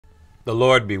The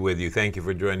Lord be with you. Thank you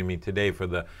for joining me today for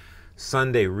the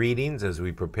Sunday readings as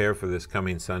we prepare for this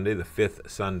coming Sunday, the fifth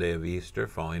Sunday of Easter,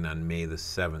 falling on May the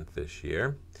 7th this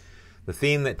year. The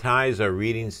theme that ties our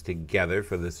readings together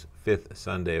for this fifth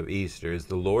Sunday of Easter is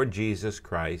the Lord Jesus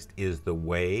Christ is the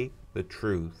way, the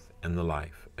truth, and the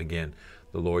life. Again,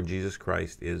 the Lord Jesus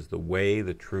Christ is the way,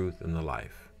 the truth, and the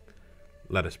life.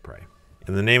 Let us pray.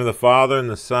 In the name of the Father, and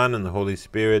the Son, and the Holy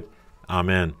Spirit,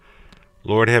 Amen.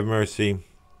 Lord, have mercy.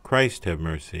 Christ, have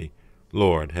mercy.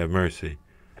 Lord, have mercy.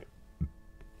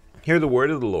 Hear the word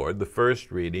of the Lord. The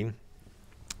first reading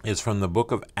is from the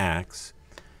book of Acts,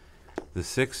 the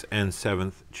 6th and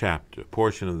 7th chapter,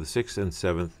 portion of the 6th and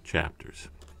 7th chapters.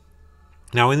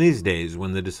 Now in these days,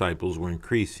 when the disciples were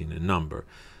increasing in number,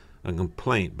 a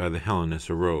complaint by the Hellenists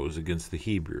arose against the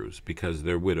Hebrews, because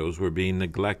their widows were being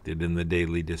neglected in the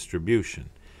daily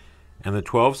distribution. And the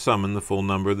 12 summoned the full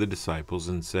number of the disciples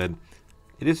and said,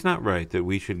 "It is not right that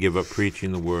we should give up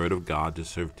preaching the word of God to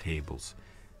serve tables.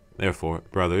 Therefore,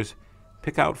 brothers,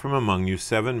 pick out from among you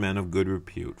 7 men of good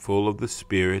repute, full of the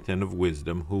Spirit and of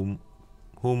wisdom,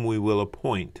 whom we will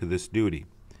appoint to this duty.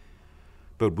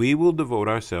 But we will devote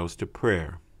ourselves to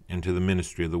prayer and to the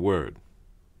ministry of the word."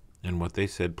 And what they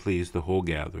said pleased the whole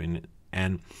gathering,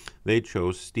 and they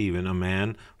chose Stephen, a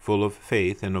man full of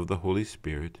faith and of the Holy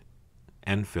Spirit,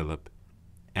 and Philip,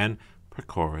 and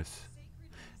Prochorus,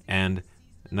 and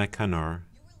Nicanor,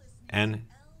 and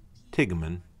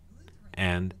Timon,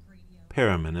 and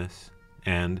Paramenes,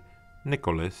 and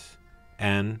Nicholas,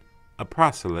 and a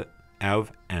proselyte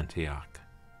of Antioch.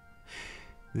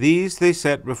 These they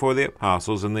set before the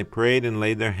apostles, and they prayed and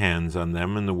laid their hands on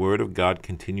them, and the word of God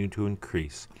continued to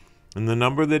increase. And the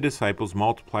number of the disciples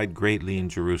multiplied greatly in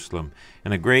Jerusalem,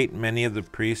 and a great many of the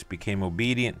priests became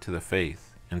obedient to the faith.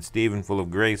 And Stephen, full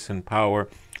of grace and power,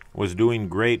 was doing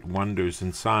great wonders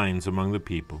and signs among the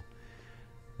people.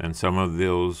 And some of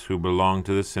those who belonged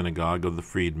to the synagogue of the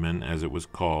freedmen, as it was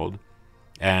called,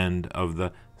 and of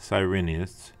the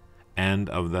Cyrenians, and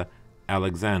of the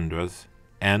Alexandras,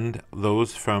 and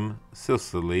those from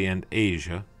Sicily and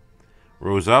Asia,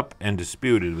 rose up and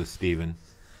disputed with Stephen.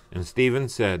 And Stephen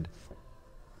said,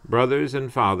 "Brothers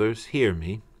and fathers, hear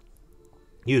me.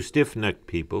 You stiff-necked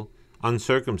people,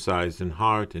 uncircumcised in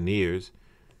heart and ears,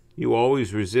 you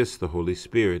always resist the Holy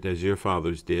Spirit, as your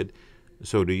fathers did,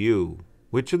 so do you.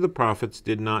 Which of the prophets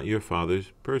did not your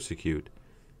fathers persecute?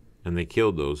 And they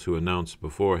killed those who announced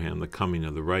beforehand the coming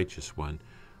of the righteous one,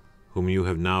 whom you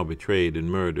have now betrayed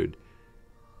and murdered,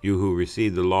 you who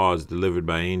received the laws delivered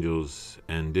by angels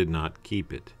and did not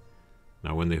keep it."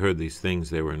 Now when they heard these things,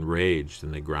 they were enraged,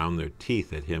 and they ground their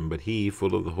teeth at him. But he,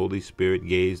 full of the Holy Spirit,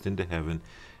 gazed into heaven,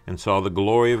 and saw the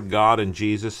glory of God, and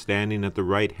Jesus standing at the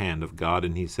right hand of God.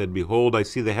 And he said, "Behold, I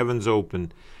see the heavens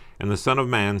opened, and the Son of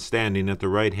Man standing at the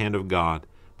right hand of God."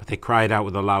 But they cried out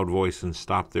with a loud voice, and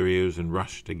stopped their ears, and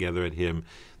rushed together at him.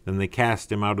 Then they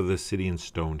cast him out of the city, and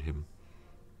stoned him.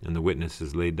 And the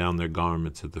witnesses laid down their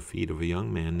garments at the feet of a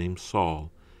young man named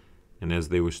Saul. And as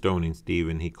they were stoning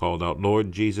Stephen, he called out,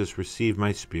 "Lord Jesus, receive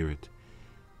my spirit."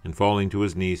 And falling to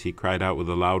his knees, he cried out with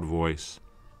a loud voice,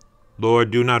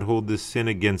 "Lord, do not hold this sin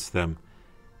against them."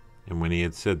 And when he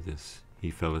had said this,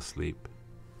 he fell asleep.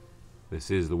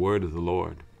 This is the word of the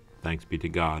Lord. Thanks be to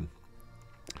God.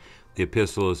 The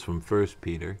epistle is from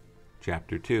 1Peter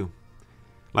chapter 2.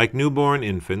 Like newborn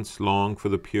infants, long for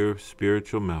the pure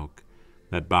spiritual milk,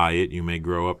 that by it you may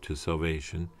grow up to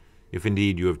salvation, if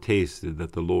indeed you have tasted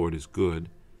that the Lord is good,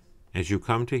 as you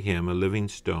come to him, a living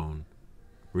stone,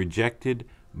 rejected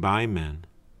by men,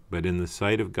 but in the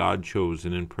sight of God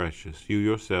chosen and precious. You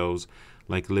yourselves,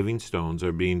 like living stones,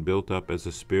 are being built up as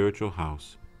a spiritual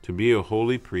house, to be a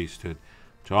holy priesthood,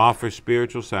 to offer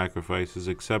spiritual sacrifices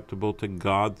acceptable to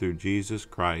God through Jesus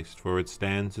Christ. For it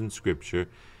stands in Scripture,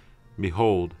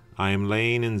 "Behold, I am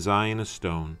laying in Zion a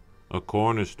stone, a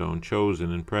cornerstone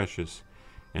chosen and precious,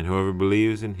 and whoever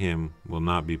believes in him will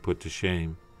not be put to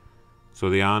shame." So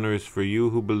the honor is for you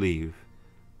who believe.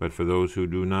 But for those who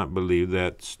do not believe,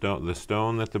 the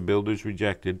stone that the builders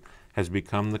rejected has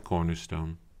become the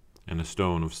cornerstone, and a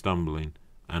stone of stumbling,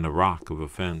 and a rock of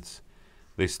offense.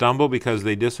 They stumble because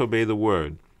they disobey the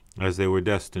word, as they were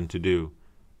destined to do.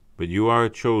 But you are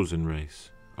a chosen race,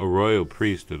 a royal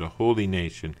priesthood, a holy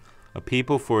nation, a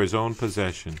people for his own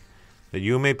possession, that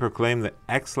you may proclaim the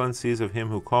excellencies of him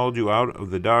who called you out of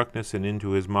the darkness and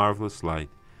into his marvelous light.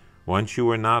 Once you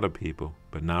were not a people,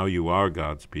 but now you are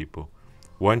God's people.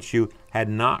 Once you had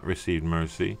not received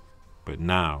mercy, but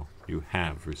now you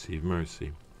have received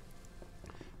mercy.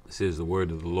 This is the word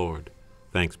of the Lord.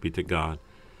 Thanks be to God.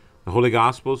 The Holy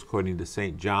Gospels according to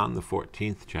St. John, the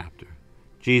 14th chapter.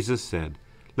 Jesus said,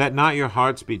 Let not your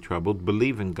hearts be troubled.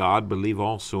 Believe in God, believe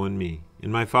also in me.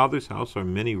 In my Father's house are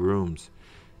many rooms.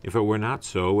 If it were not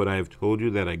so, would I have told you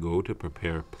that I go to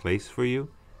prepare a place for you?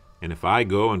 And if I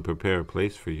go and prepare a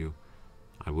place for you,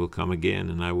 I will come again,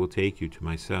 and I will take you to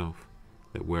myself,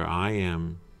 that where I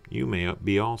am, you may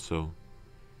be also.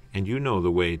 And you know the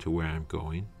way to where I am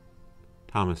going.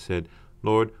 Thomas said,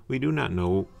 Lord, we do not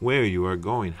know where you are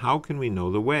going. How can we know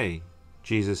the way?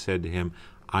 Jesus said to him,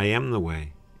 I am the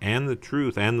way, and the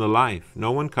truth, and the life.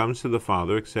 No one comes to the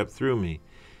Father except through me.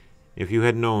 If you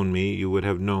had known me, you would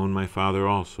have known my Father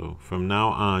also. From now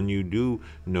on you do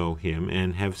know him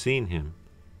and have seen him.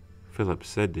 Philip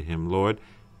said to him, Lord,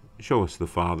 show us the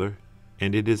Father,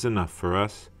 and it is enough for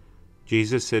us.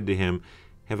 Jesus said to him,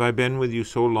 Have I been with you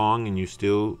so long, and you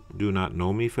still do not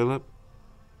know me, Philip?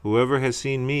 Whoever has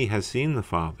seen me has seen the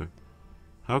Father.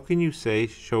 How can you say,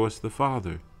 Show us the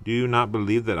Father? Do you not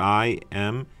believe that I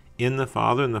am in the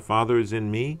Father, and the Father is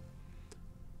in me?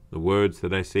 The words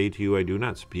that I say to you I do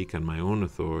not speak on my own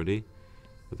authority,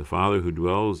 but the Father who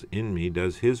dwells in me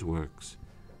does his works.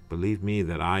 Believe me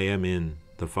that I am in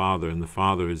the Father, and the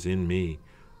Father is in me,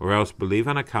 or else believe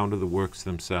on account of the works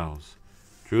themselves.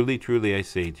 Truly, truly, I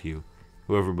say to you,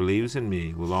 whoever believes in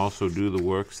me will also do the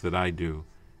works that I do,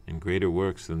 and greater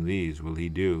works than these will he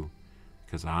do,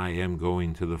 because I am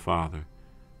going to the Father.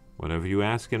 Whatever you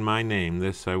ask in my name,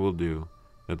 this I will do,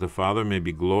 that the Father may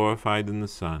be glorified in the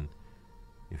Son.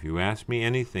 If you ask me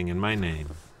anything in my name,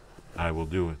 I will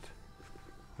do it.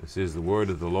 This is the word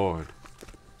of the Lord.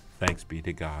 Thanks be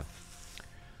to God.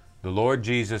 The Lord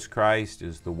Jesus Christ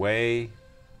is the way,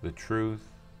 the truth,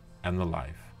 and the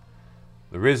life.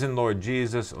 The risen Lord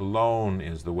Jesus alone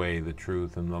is the way, the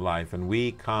truth, and the life, and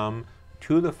we come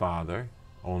to the Father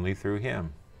only through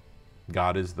him.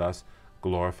 God is thus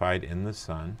glorified in the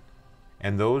Son,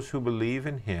 and those who believe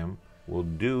in him will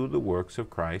do the works of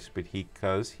Christ,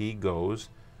 because he goes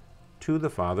to the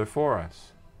Father for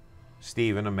us.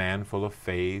 Stephen, a man full of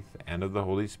faith and of the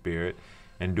Holy Spirit,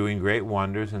 and doing great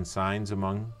wonders and signs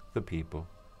among the people,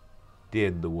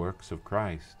 did the works of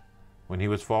Christ. When he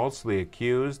was falsely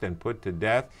accused and put to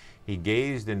death, he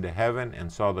gazed into heaven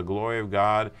and saw the glory of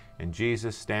God and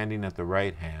Jesus standing at the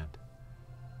right hand.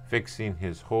 Fixing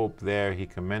his hope there, he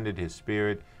commended his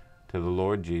spirit to the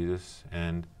Lord Jesus,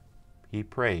 and he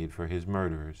prayed for his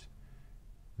murderers.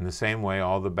 In the same way,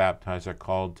 all the baptized are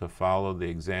called to follow the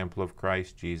example of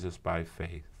Christ Jesus by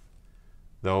faith.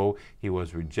 Though he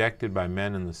was rejected by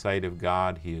men in the sight of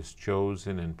God, he is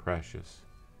chosen and precious.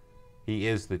 He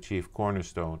is the chief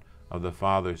cornerstone of the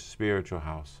Father's spiritual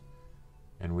house,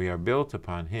 and we are built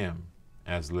upon him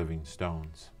as living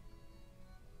stones.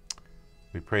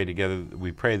 We pray together.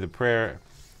 We pray the prayer.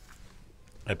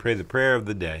 I pray the prayer of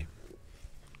the day.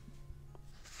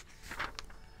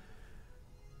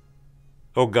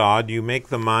 O God, you make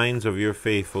the minds of your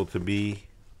faithful to be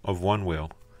of one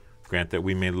will. Grant that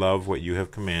we may love what you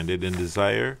have commanded and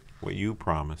desire what you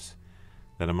promise,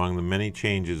 that among the many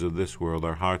changes of this world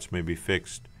our hearts may be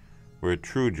fixed where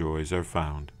true joys are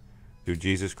found. Through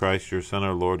Jesus Christ, your Son,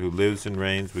 our Lord, who lives and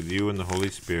reigns with you in the Holy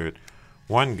Spirit,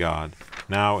 one God,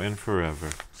 now and forever.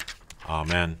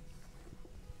 Amen.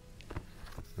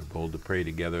 We're bold to pray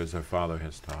together as our Father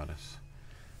has taught us.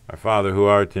 Our Father, who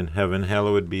art in heaven,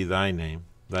 hallowed be thy name.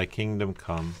 Thy kingdom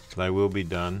come, thy will be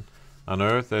done, on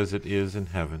earth as it is in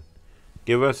heaven.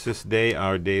 Give us this day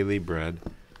our daily bread,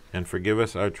 and forgive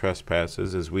us our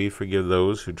trespasses, as we forgive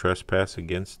those who trespass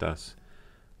against us.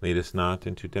 Lead us not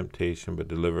into temptation, but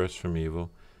deliver us from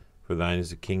evil. For thine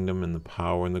is the kingdom, and the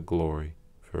power, and the glory,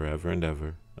 forever and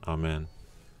ever. Amen.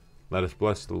 Let us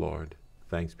bless the Lord.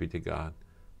 Thanks be to God.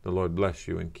 The Lord bless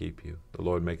you and keep you. The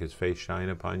Lord make his face shine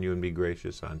upon you and be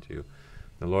gracious unto you.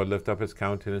 The Lord lift up his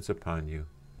countenance upon you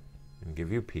and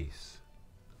give you peace.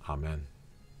 Amen.